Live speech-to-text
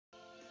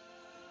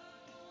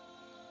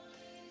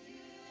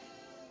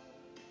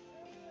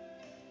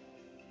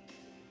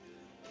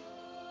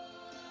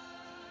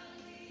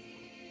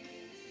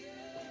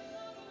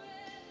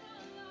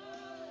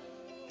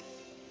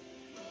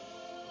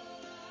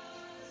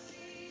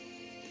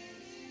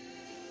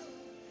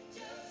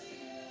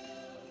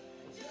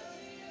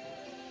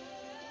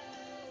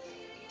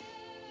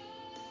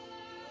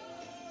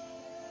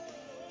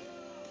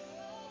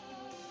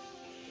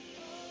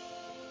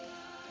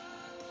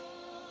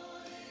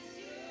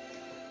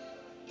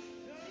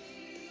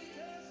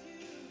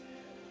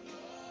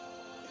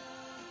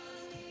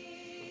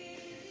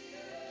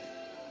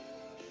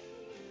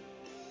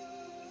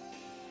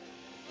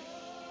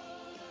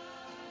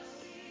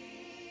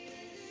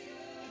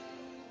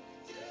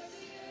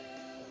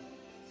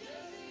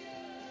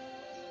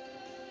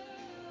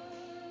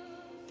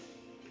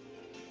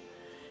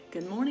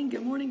Good morning,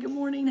 good morning, good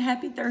morning.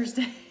 Happy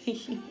Thursday.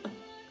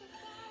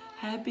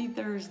 Happy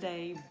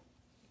Thursday.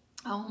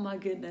 Oh my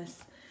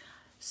goodness.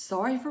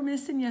 Sorry for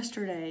missing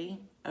yesterday.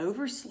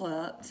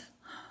 Overslept.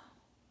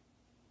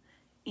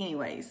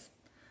 Anyways,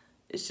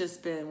 it's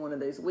just been one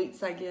of those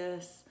weeks, I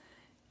guess.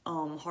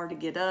 Hard to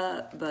get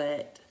up,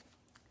 but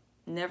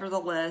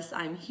nevertheless,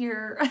 I'm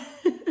here.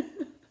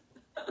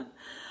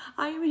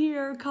 I am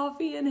here,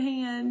 coffee in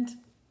hand.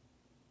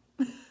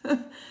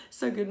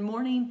 So good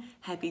morning,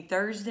 happy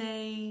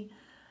Thursday,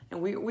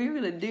 and we're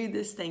going to do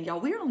this thing, y'all.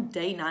 We're on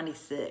day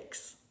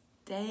 96.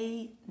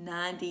 Day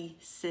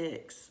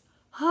 96.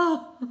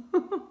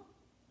 Oh.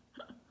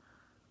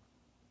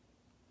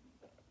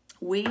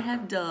 We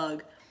have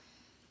dug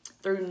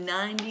through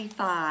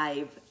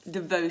 95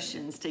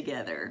 devotions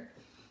together.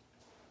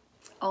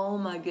 Oh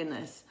my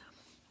goodness.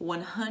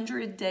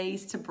 100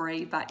 Days to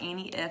Brave by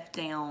Annie F.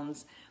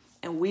 Downs,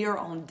 and we are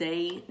on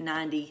day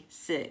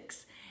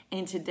 96.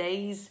 And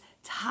today's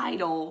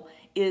title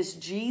is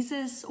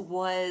Jesus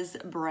Was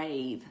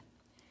Brave.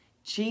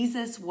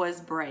 Jesus was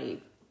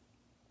brave.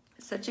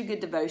 Such a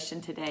good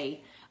devotion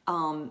today.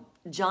 John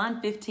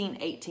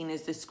 15:18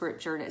 is the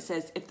scripture, and it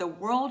says, if the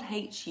world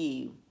hates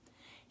you,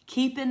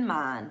 keep in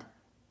mind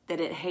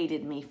that it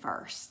hated me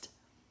first.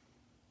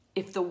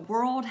 If the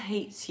world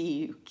hates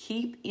you,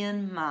 keep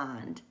in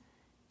mind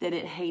that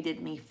it hated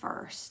me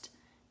first.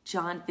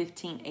 John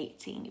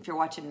 15:18. If you're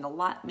watching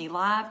me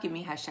live, give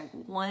me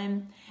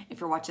 #1.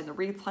 If you're watching the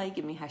replay,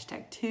 give me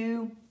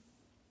 #2.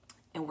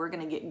 And we're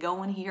going to get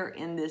going here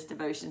in this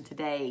devotion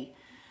today.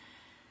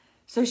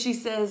 So she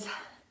says,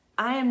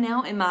 I am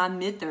now in my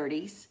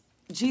mid-30s.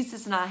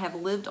 Jesus and I have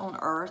lived on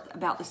earth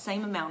about the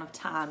same amount of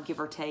time,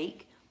 give or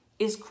take.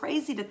 It's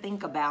crazy to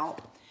think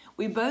about.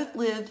 We both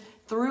lived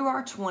through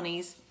our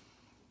 20s.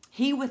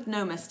 He with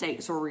no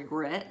mistakes or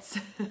regrets.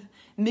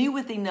 Me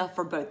with enough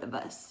for both of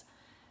us.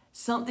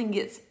 Something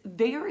gets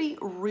very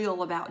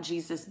real about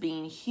Jesus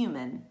being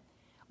human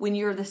when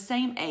you're the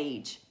same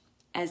age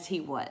as he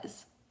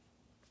was.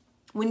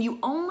 When you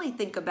only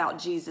think about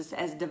Jesus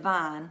as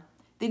divine,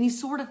 then you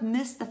sort of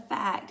miss the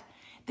fact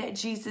that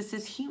Jesus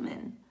is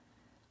human.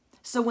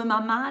 So when my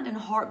mind and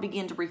heart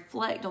began to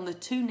reflect on the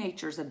two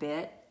natures a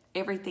bit,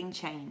 everything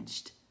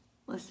changed.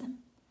 Listen,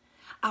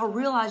 I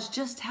realized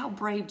just how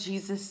brave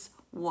Jesus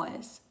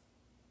was.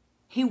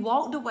 He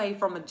walked away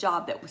from a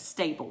job that was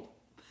stable.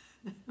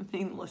 I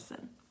mean,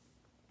 listen.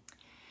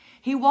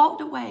 He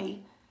walked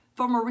away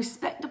from a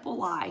respectable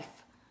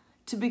life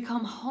to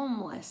become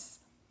homeless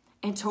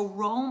and to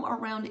roam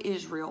around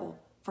Israel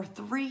for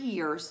 3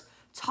 years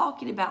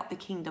talking about the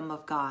kingdom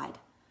of God.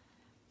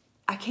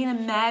 I can't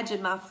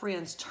imagine my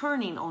friends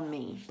turning on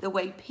me the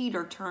way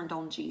Peter turned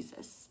on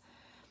Jesus.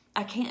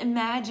 I can't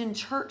imagine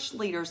church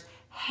leaders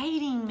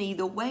hating me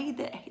the way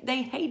that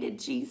they hated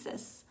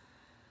Jesus.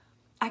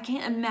 I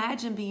can't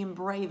imagine being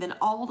brave in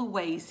all the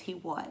ways he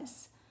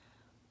was.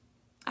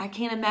 I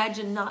can't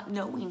imagine not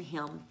knowing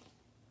him.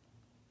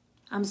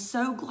 I'm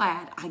so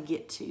glad I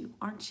get to,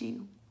 aren't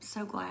you?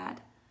 So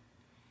glad.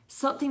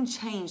 Something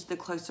changed the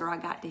closer I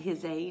got to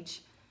his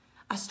age.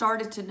 I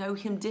started to know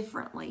him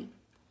differently.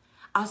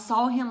 I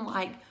saw him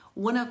like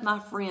one of my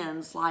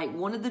friends, like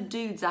one of the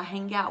dudes I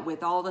hang out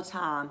with all the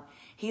time.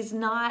 He's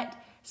not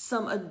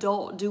some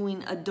adult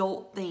doing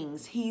adult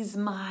things. He's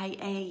my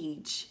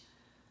age.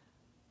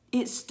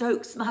 It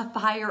stokes my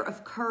fire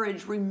of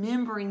courage,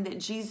 remembering that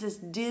Jesus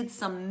did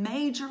some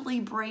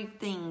majorly brave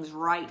things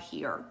right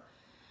here,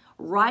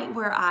 right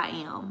where I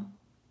am.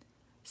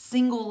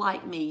 Single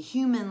like me,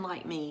 human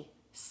like me,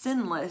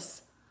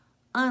 sinless,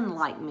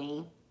 unlike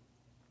me,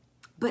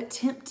 but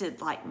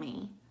tempted like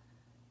me.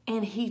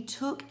 And he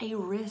took a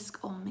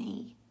risk on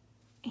me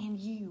and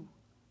you,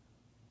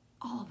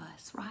 all of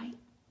us, right?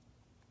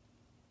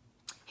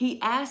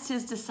 He asked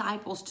his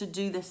disciples to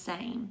do the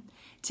same,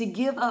 to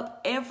give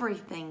up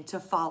everything to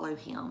follow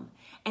him.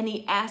 And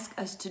he asked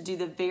us to do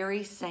the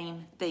very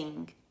same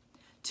thing,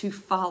 to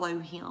follow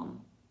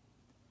him,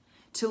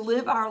 to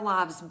live our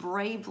lives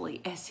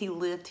bravely as he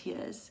lived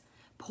his,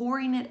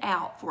 pouring it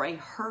out for a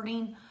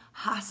hurting,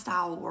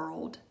 hostile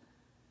world.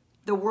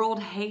 The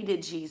world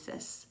hated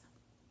Jesus,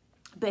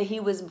 but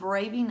he was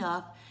brave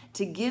enough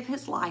to give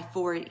his life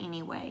for it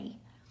anyway.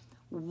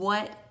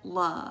 What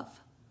love.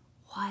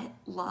 What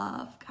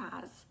love,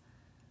 guys.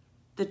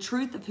 The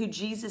truth of who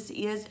Jesus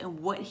is and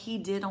what he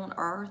did on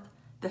earth,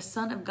 the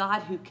Son of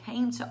God who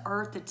came to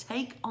earth to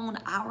take on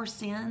our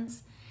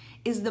sins,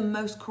 is the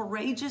most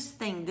courageous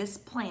thing this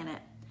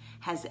planet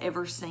has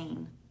ever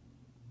seen.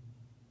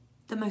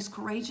 The most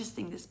courageous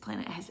thing this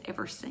planet has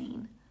ever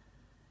seen.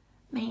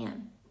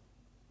 Man,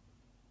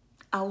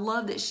 I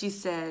love that she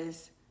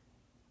says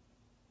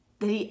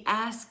that he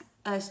asks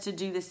us to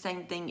do the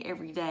same thing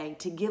every day,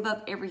 to give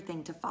up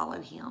everything to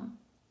follow him.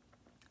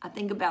 I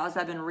think about as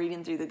I've been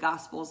reading through the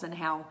Gospels and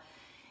how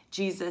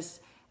Jesus,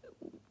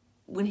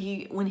 when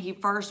he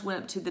first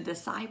went up to the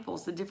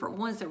disciples, the different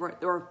ones that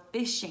were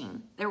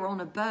fishing, they were on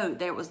a boat,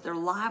 that was their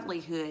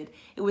livelihood.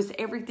 It was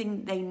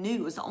everything they knew.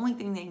 It was the only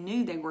thing they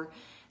knew.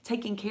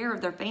 taking care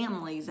of their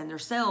families and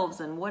themselves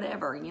and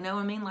whatever. You know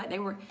what I mean? Like they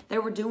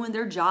were doing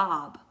their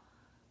job.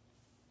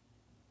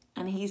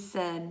 And he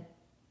said,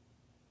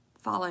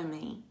 follow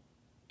me.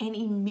 And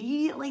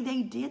immediately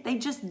they did. They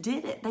just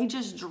did it. They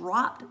just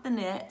dropped the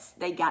nets.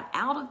 They got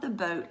out of the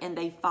boat and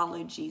they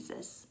followed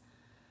Jesus.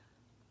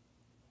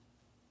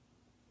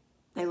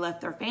 They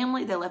left their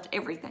family. They left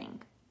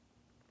everything.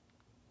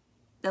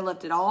 They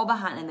left it all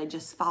behind and they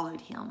just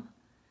followed him.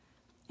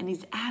 And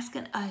he's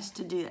asking us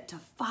to do that, to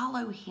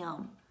follow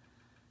him.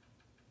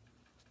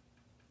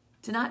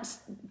 To not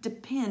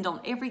depend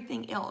on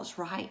everything else,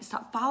 right?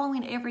 Stop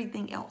following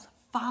everything else.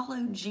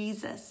 Follow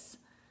Jesus.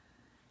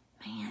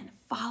 Man,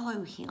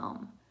 follow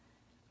him.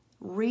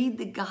 Read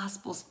the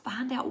Gospels.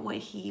 Find out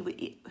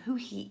who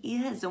he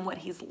is and what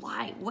he's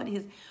like. What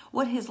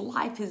his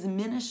life, his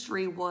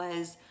ministry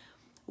was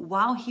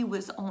while he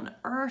was on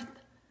earth.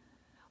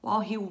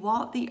 While he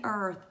walked the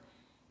earth.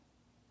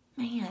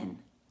 Man,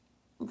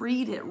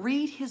 read it.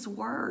 Read his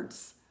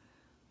words.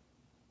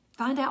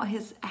 Find out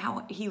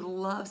how he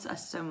loves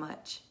us so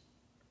much.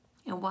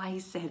 And why he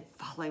said,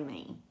 follow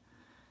me.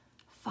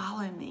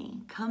 Follow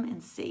me. Come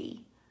and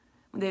see.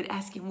 When they would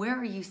ask him, where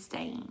are you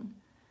staying?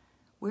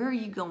 Where are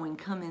you going?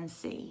 Come and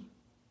see.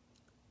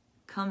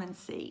 Come and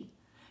see.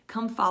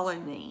 Come follow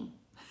me.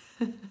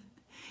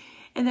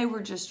 And they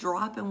were just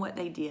dropping what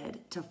they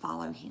did to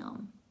follow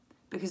him.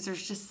 Because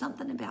there's just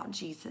something about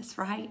Jesus,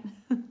 right?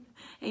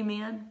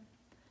 Amen?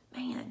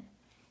 Man,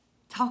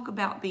 talk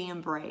about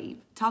being brave.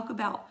 Talk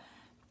about,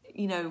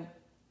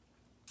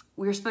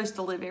 we're supposed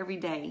to live every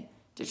day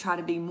to try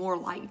to be more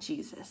like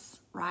Jesus,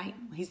 right?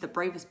 He's the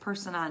bravest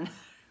person I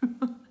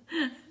know.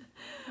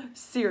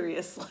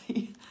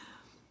 Seriously.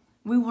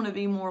 We want to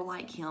be more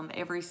like him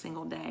every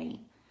single day.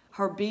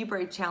 Her Be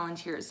Brave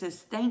challenge here, it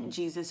says, thank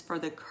Jesus for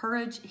the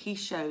courage he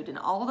showed in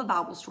all the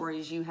Bible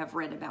stories you have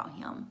read about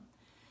him.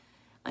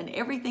 And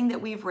everything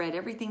that we've read,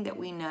 everything that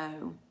we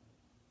know,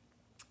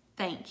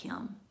 thank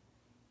him.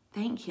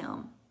 Thank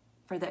him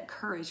for that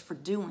courage, for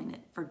doing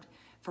it,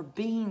 for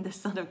being the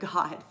Son of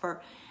God,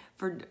 for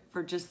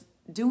just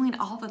doing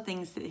all the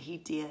things that he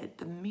did,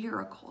 the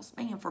miracles,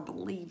 man, for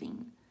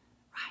believing,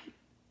 right?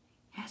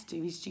 Has to,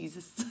 he's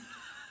Jesus.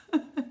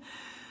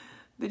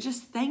 But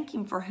just thank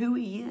him for who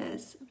he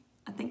is.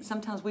 I think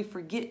sometimes we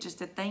forget just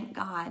to thank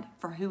God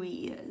for who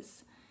he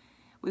is.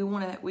 We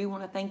want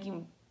to thank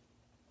him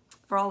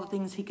for all the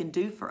things he can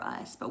do for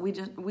us, but we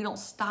don't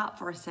stop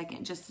for a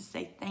second just to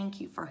say thank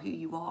you for who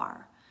you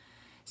are.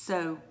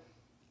 So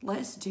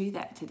let's do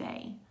that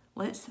today.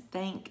 Let's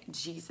thank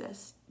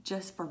Jesus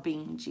just for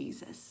being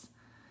Jesus.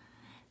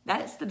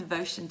 That's the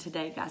devotion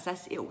today, guys.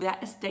 That's it.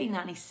 That's day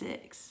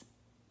 96.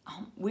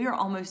 We are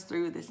almost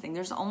through with this thing.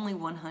 There's only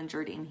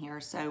 100 in here,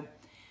 so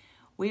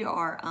we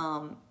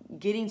are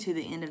getting to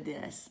the end of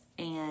this,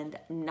 and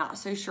not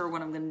so sure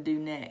what I'm going to do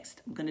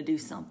next. I'm going to do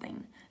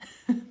something.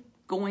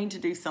 Going to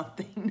do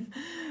something.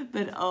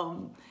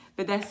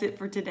 But that's it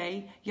for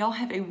today. Y'all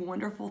have a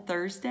wonderful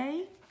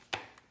Thursday.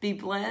 Be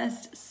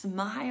blessed.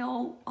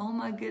 Smile. Oh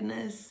my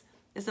goodness.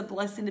 It's a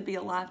blessing to be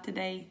alive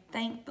today.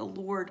 Thank the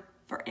Lord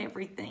for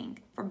everything,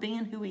 for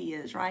being who he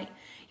is, right?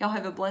 Y'all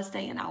have a blessed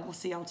day, and I will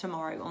see y'all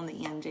tomorrow on the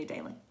EMJ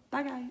Daily.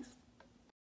 Bye, guys.